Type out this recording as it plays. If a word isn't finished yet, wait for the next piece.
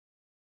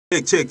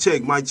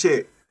Check, mic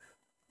check.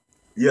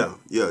 Yeah,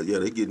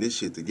 they getting this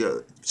shit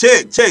together.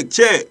 Check.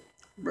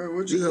 Bro,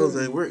 what you These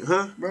doing? ain't work,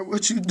 huh? Bro,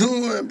 what you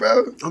doing,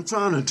 bro? I'm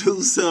trying to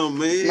do something,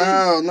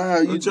 man. Nah,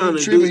 you trying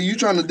to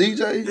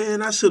DJ?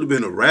 Man, I should have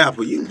been a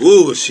rapper. You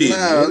bullshit,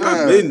 man.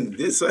 I've been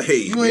this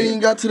age. You ain't even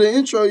got to the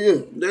intro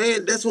yet.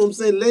 Man, that's what I'm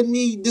saying. Let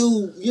me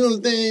do, you know what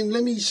I'm saying?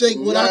 Let me shake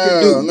what I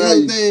can do. You know what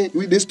I'm saying?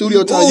 We did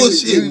studio time.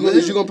 Bullshit, man.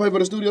 Is you gonna pay for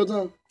the studio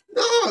time?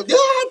 No,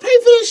 I pay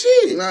for this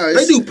shit.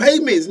 They do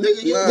payments,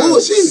 nigga. You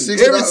bullshit.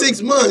 Every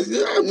 6 months. I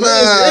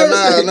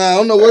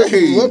don't know what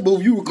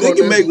booth you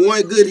recording. Nigga make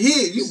one good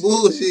hit. You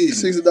bullshit.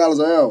 $60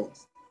 an hour.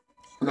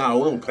 Nah,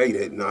 we don't pay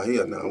that. Nah,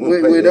 hell nah.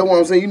 Wait, that's what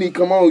I'm saying. You need to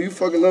come on. You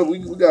fucking up. We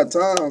got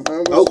time,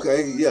 fam.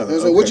 Okay, yeah.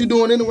 So what you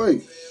doing anyway?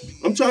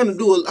 I was trying to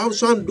do a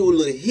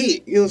little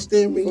hit. You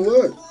understand me? For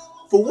what?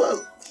 For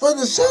what? For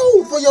the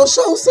show. For your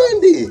show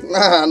Sunday.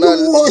 Nah.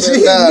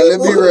 Let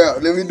me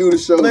rap. Let me do the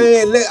show.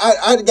 Man,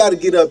 I got to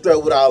get up there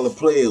with all the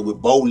players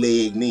with bow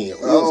leg now. You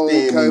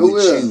understand me? Who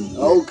with is? you.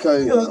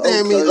 Okay. You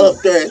understand me? Up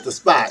there at the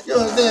spot. You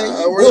understand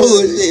me?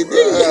 Bullshit.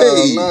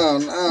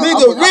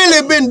 Nigga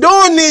really been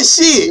doing this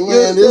shit.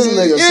 Man, this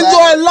nigga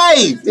enjoy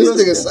life. This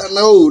nigga,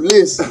 no,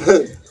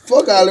 listen.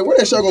 Fuck all that. Where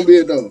that show gonna be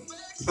at though?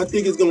 I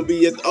think it's gonna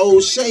be at the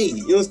Old Shade.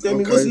 You understand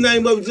me? What's the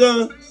name of it,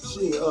 John?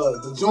 Shit,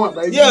 the Joint,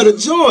 baby. Yeah, the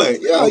Joint.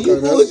 Yeah, you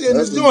bullshit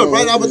the Joint.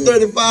 Right off of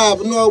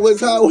 35 Northwest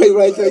Highway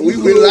right there. We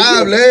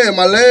live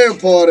my land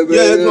party, man.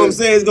 Yeah, that's what I'm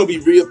saying. It's gonna be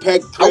real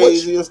packed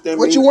crazy. You understand me?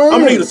 What you wearing? I'm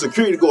gonna need a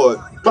security guard.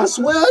 My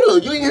sweater,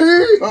 you ain't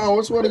heard?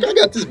 What sweater? I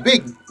got this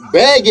big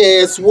bag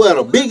ass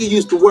sweater. Biggie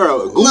used to wear a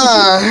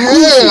Gucci.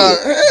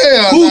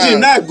 Hell Gucci,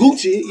 not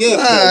Gucci.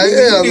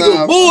 Yeah,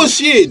 nigga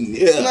bullshitting.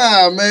 Yeah.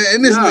 Nah, man,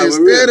 and this nigga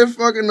steady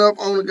fucking up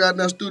on the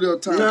goddamn studio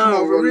time. Nah, come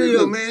on, for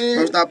real,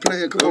 man. Stop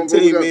playing. Come on, bro.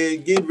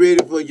 Man, get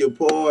ready for your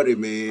party,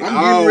 man. I'm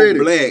all getting ready.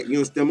 Black. You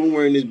understand? I'm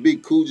wearing this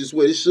big Gucci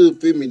sweater. It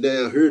should fit me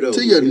down here though.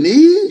 To your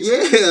knees?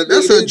 Yeah,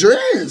 that's a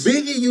dress.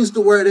 Biggie used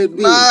to wear that.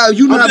 Nah,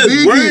 you not Biggie. I'm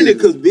just wearing it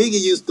because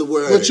Biggie used to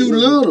wear it. But you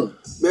little.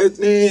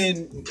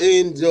 Man,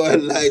 enjoy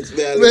life,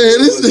 man. Man,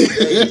 this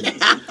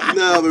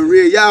Nah, but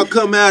real, y'all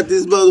come out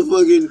this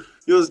motherfucking,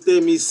 you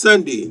understand me,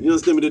 Sunday. You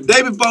understand me? The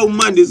day before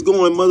Monday's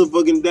going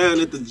motherfucking down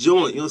at the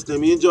Joint. You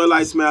understand me? Enjoy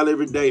life, smile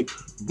every day.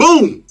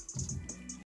 Boom!